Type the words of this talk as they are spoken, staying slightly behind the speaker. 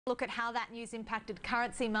Look at how that news impacted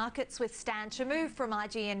currency markets with Stan Chamu from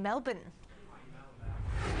IGN Melbourne.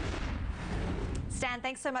 Stan,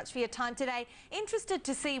 thanks so much for your time today. Interested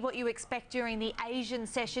to see what you expect during the Asian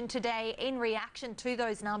session today in reaction to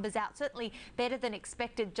those numbers out. Certainly better than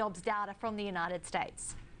expected jobs data from the United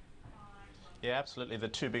States. Yeah, absolutely. The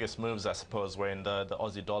two biggest moves, I suppose, were in the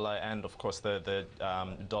Aussie dollar and, of course, the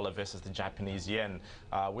dollar versus the Japanese yen.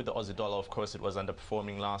 With the Aussie dollar, of course, it was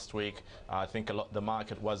underperforming last week. I think the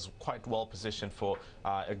market was quite well positioned for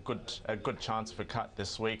a good chance for a cut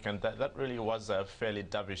this week, and that really was a fairly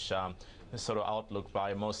dovish sort of outlook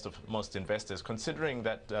by most investors, considering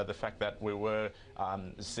that the fact that we were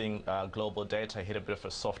seeing global data hit a bit of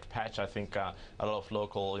a soft patch. I think a lot of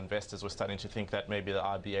local investors were starting to think that maybe the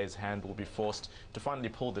RBA's hand will be forced to finally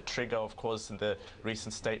pull the trigger. Of course, in the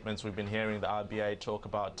recent statements we've been hearing the RBA talk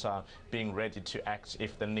about being ready to act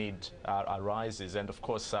if the need arises, and of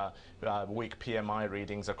course weak PMI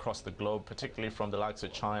readings across the globe, particularly from the likes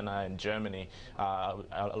of China and Germany,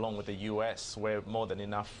 along with the US, were more than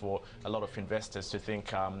enough for a lot of investors to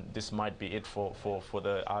think this might be it for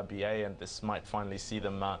the RBA, and this might finally see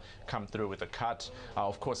them come through with a cut.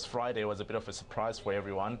 Of course, Friday was a bit of a surprise for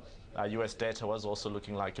everyone. US data was also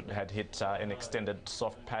looking like it had hit an extended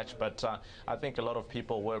soft patch, but I think a lot of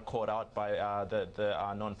people were caught out by the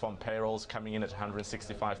non-farm payrolls coming in at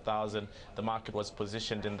 165,000. The market was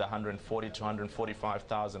positioned in the 140 to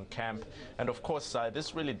 145,000 camp, and of course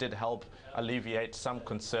this really did help alleviate some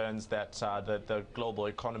concerns that the global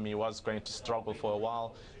economy was going to struggle for a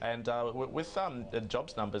while. And with the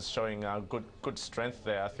jobs numbers showing good strength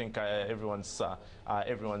there, I think everyone's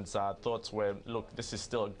thoughts were, look, this is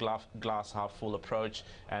still a glass half full approach,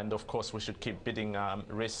 and of course we should keep bidding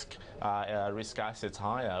risk assets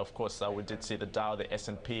higher. Of course we did see the Dow, the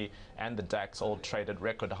S&P and the DAX all traded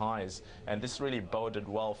record highs, and this really boded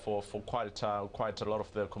well for quite a lot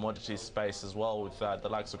of the commodities space as well, with the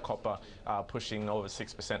likes of copper pushing over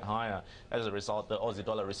 6% higher. As a result, the Aussie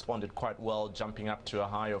dollar responded quite well, jumping up to a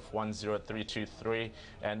high of 10323,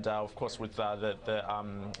 and of course with the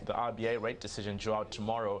RBA rate decision due out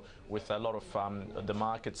tomorrow, with a lot of the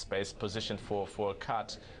market space positioned for a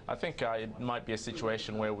cut, I think it might be a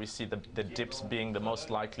situation where we see the dips being the most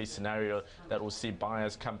likely scenario that will see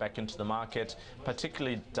buyers come back into the market,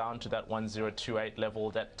 particularly down to that 1028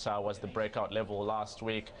 level that was the breakout level last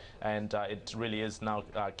week, and it really is now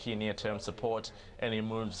key near-term support. Any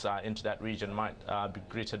moves into that region might be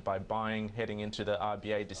greeted by buying heading into the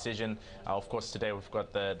RBA decision. Of course, today we've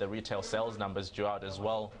got the retail sales numbers due out as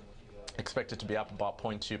well, expected to be up about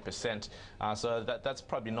 0.2%, so that's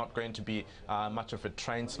probably not going to be much of a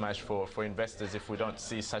train smash for investors if we don't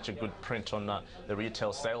see such a good print on the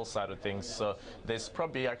retail sales side of things. So there's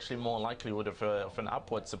probably actually more likelihood of an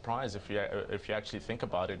upward surprise if you actually think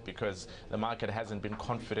about it, because the market hasn't been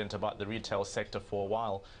confident about the retail sector for a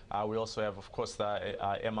while. We also have, of course, the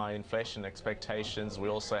MI inflation expectations. We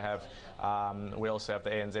also have the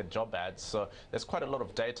ANZ job ads. So there's quite a lot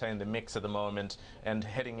of data in the mix at the moment, and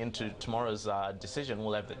heading into tomorrow's decision,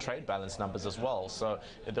 we'll have the trade balance numbers as well. So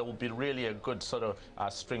there will be really a good sort of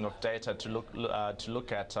string of data to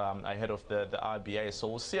look at ahead of the RBA. So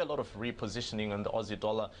we'll see a lot of repositioning on the Aussie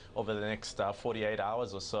dollar over the next 48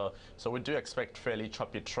 hours or so. So we do expect fairly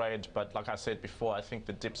choppy trade, but like I said before, I think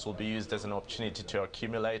the dips will be used as an opportunity to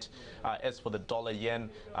accumulate. As for the dollar yen,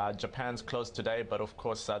 Japan's closed today, but of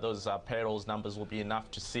course those payrolls numbers will be enough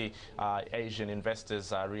to see Asian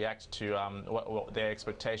investors react to what their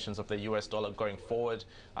expectations of the US dollar going forward.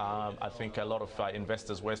 I think a lot of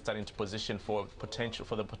investors were starting to position for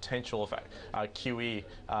the potential of QE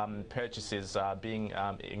purchases being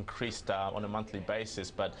increased on a monthly basis,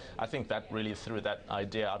 but I think that really threw that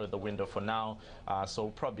idea out of the window for now. So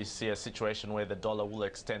we'll probably see a situation where the dollar will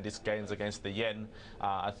extend its gains against the yen.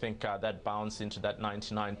 I think that bounce into that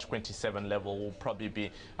 99.27 level will probably be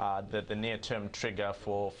the near-term trigger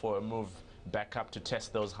for a move back up to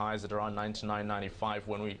test those highs at around 99.95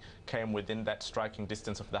 when we came within that striking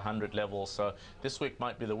distance of the 100 level. So this week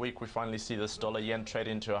might be the week we finally see this dollar yen trade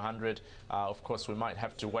into 100. Of course, we might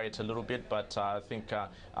have to wait a little bit, but I think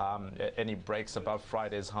any breaks above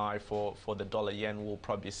Friday's high for the dollar yen, we'll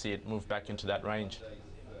probably see it move back into that range.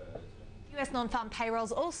 US non-farm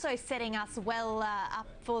payrolls also setting us well up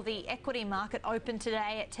for the equity market open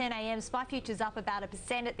today at 10 a.m. SPI futures up about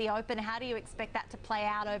 1% at the open. How do you expect that to play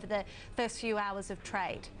out over the first few hours of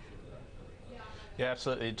trade? Yeah,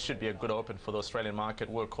 absolutely. It should be a good open for the Australian market.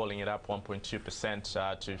 We're calling it up 1.2%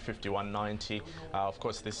 to 51.90. Of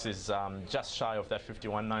course, this is just shy of that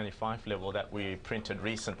 51.95 level that we printed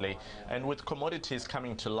recently. And with commodities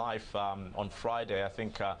coming to life on Friday, I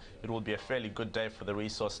think it will be a fairly good day for the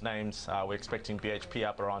resource names. We're expecting BHP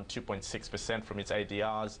up around 2.6% from its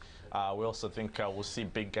ADRs. We also think we'll see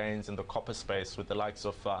big gains in the copper space with the likes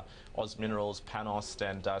of Oz Minerals, Panost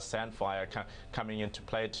and Sandfire coming into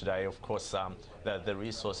play today. Of course, the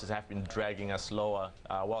resources have been dragging us lower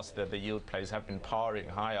whilst the yield plays have been powering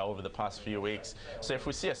higher over the past few weeks. So if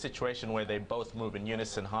we see a situation where they both move in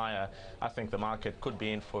unison higher, I think the market could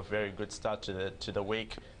be in for a very good start to the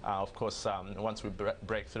week. Of course, once we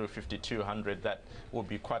break through 5,200, that will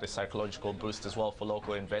be quite a psychological boost as well for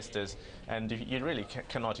local investors. And you really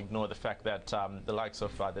cannot ignore the fact that the likes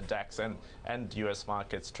of the DAX and US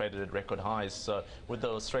markets traded at record highs. So with the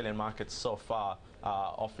Australian markets so far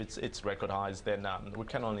off its record highs, then we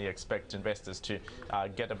can only expect investors to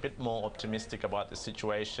get a bit more optimistic about the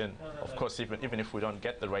situation. Of course, even if we don't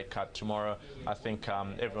get the rate cut tomorrow, I think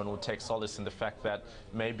everyone will take solace in the fact that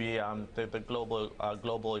maybe the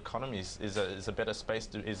global economy is a better space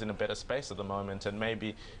is in a better space at the moment, and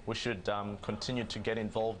maybe we should continue to get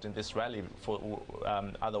involved in this rally.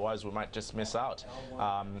 Otherwise, we might just miss out.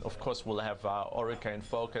 Of course, we'll have Orica in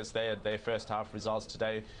focus. They had their first half results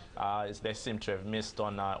today. They seem to have missed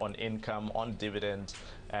on income, on dividend,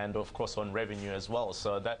 and of course on revenue as well.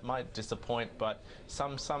 So that might disappoint, but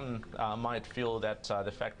some might feel that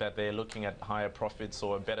the fact that they're looking at higher profits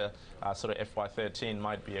or a better sort of FY13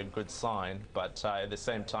 might be a good sign. But at the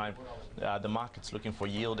same time, the market's looking for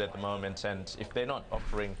yield at the moment, and if they're not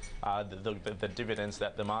offering the dividends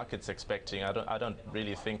that the market's expecting, I don't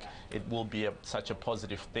really think it will be such a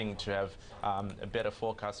positive thing to have a better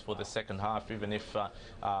forecast for the second half, even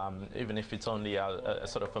if it's only a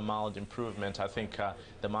sort of a mild improvement. I think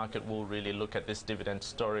the market will really look at this dividend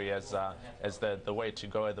story as the way to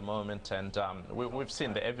go at the moment, and we've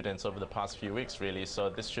seen the evidence over the past few weeks really, so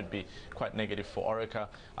this should be quite negative for Orica.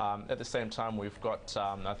 At the same time, we've got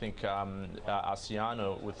I think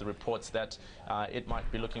Arciano with the reports that it might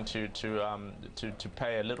be looking to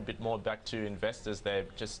pay a little bit more back to investors.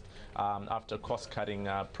 They've just after cost cutting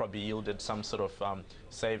probably yielded some sort of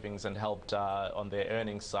savings and helped on their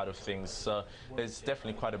earnings side of things. So there's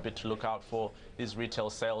definitely quite a bit to look out for. These retail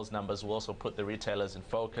sales numbers will also put the retailers in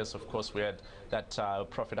focus. Of course, we had that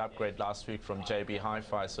profit upgrade last week from JB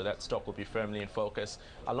Hi-Fi, so that stock will be firmly in focus,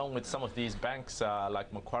 along with some of these banks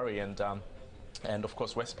like Macquarie and of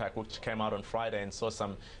course Westpac, which came out on Friday and saw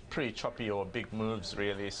some pretty choppy or big moves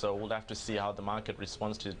really. So we'll have to see how the market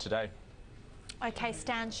responds to it today. Okay,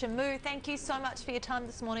 Stan Shamu, thank you so much for your time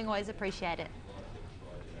this morning. Always appreciate it.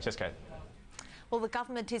 Cheers, Kate. Well, the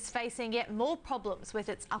government is facing yet more problems with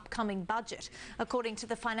its upcoming budget. According to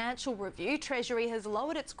the Financial Review, Treasury has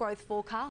lowered its growth forecast